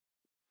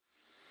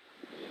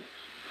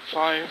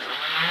5,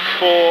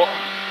 4,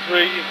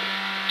 3,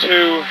 2,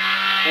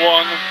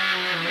 1,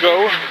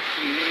 go.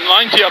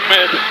 90 up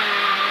mid.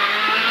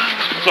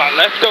 Flat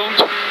left, don't.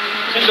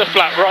 Into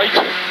flat right.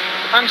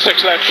 And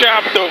 6 left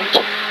sharp, don't.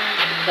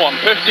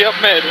 150 up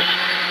mid.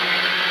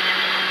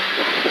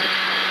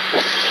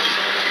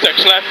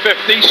 6 left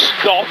 50,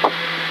 stop.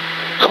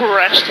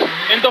 Crest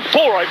into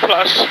 4 right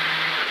plus.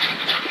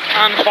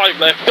 And 5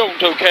 left,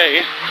 don't,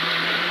 okay.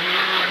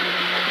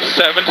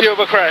 70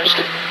 over crest.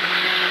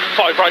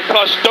 5 right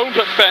plus, don't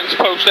at fence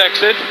post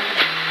exit.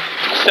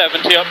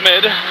 70 up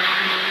mid.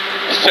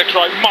 6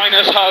 right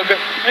minus hug.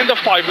 Into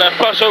 5 left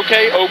plus,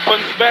 okay. Open,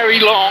 very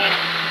long.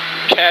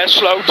 Care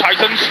slow,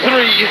 tightens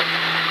 3.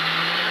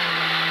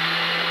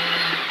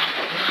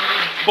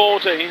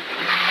 40.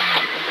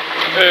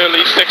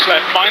 Early 6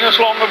 left minus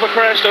long over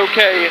crest,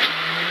 okay.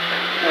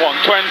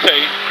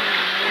 120.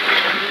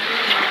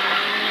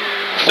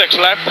 6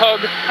 left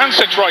hug and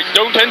 6 right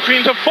don't. Entry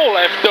into 4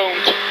 left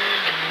don't.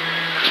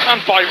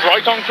 And 5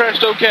 right on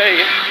crest, okay.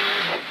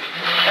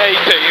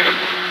 80.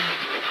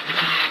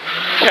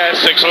 Care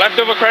 6 left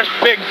over crest,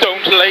 big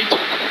don't late.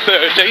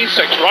 30.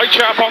 6 right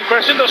sharp on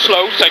crest into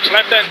slow. 6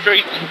 left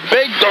entry,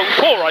 big don't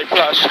 4 right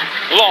plus.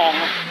 Long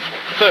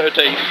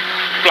 30.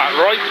 Flat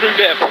right through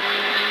dip.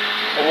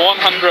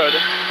 100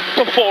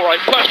 to 4 right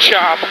plus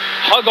sharp.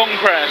 Hug on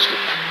crest.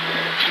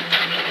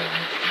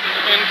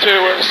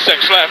 Into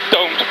 6 left,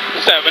 don't.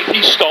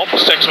 70, stop.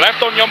 6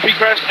 left on Yumpy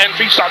crest,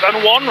 entry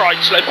sudden 1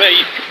 right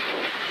slippy.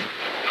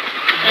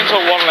 Into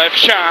 1 left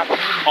sharp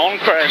on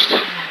crest.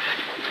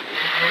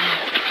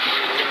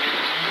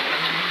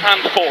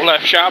 And 4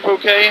 left sharp,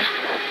 okay.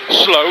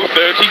 Slow,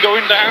 30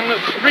 going down.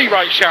 3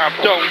 right sharp,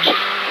 don't.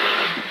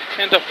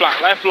 Into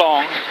flat left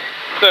long.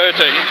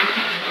 30.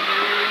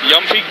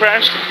 Yumpy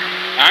crest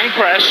and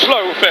crest,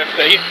 slow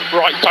 50.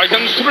 Right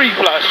tightens 3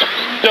 plus,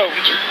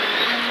 don't.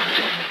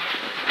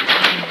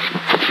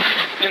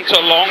 Into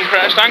long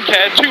crest and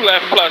care 2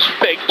 left plus,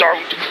 big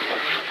don't.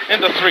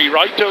 Into 3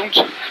 right don't.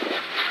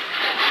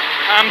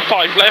 And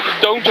 5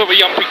 left don't over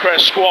Yumpy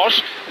crest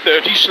squash.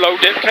 30 slow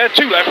dip, care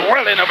 2 left,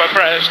 well in over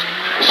crest.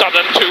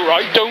 Sudden 2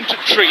 right don't,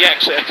 tree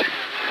exit.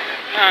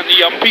 And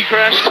Yumpy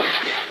crest.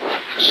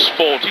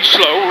 40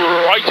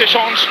 slow, rightish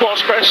on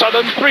squash crest,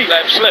 sudden 3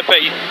 left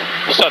slippy.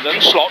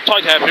 Sudden slot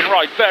tight hairpin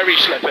right, very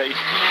slippy.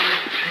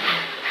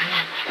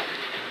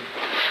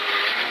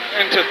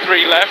 Into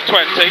 3 left,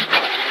 20.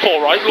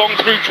 4 right, long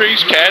through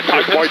trees, care,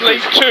 tightens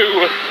late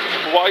 2.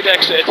 Wide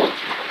exit.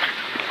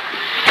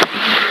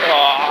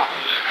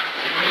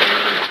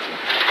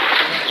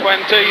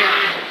 20.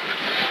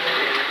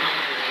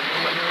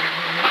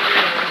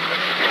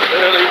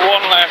 Early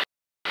 1 left.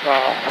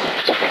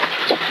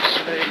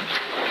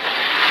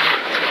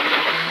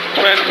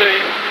 20.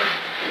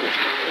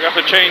 We have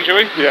to change, are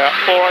we? Yeah.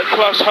 4 right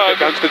plus hug.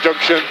 Down to the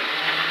junction.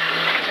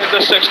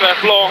 Into 6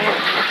 left long.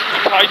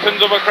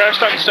 Tightens over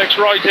crest and 6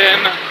 right in.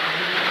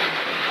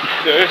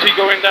 30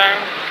 going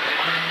down.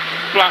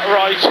 Flat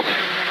right.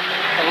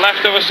 And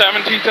left over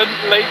 70 to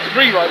late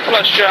 3 right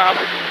plus sharp.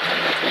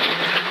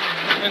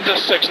 Into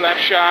 6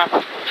 left sharp.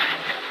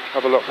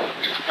 Have a look.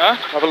 Huh?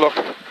 Have a look.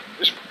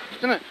 It's,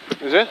 isn't it?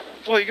 Is it?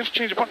 Well, you got to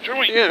change the punch, don't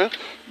we? Yeah.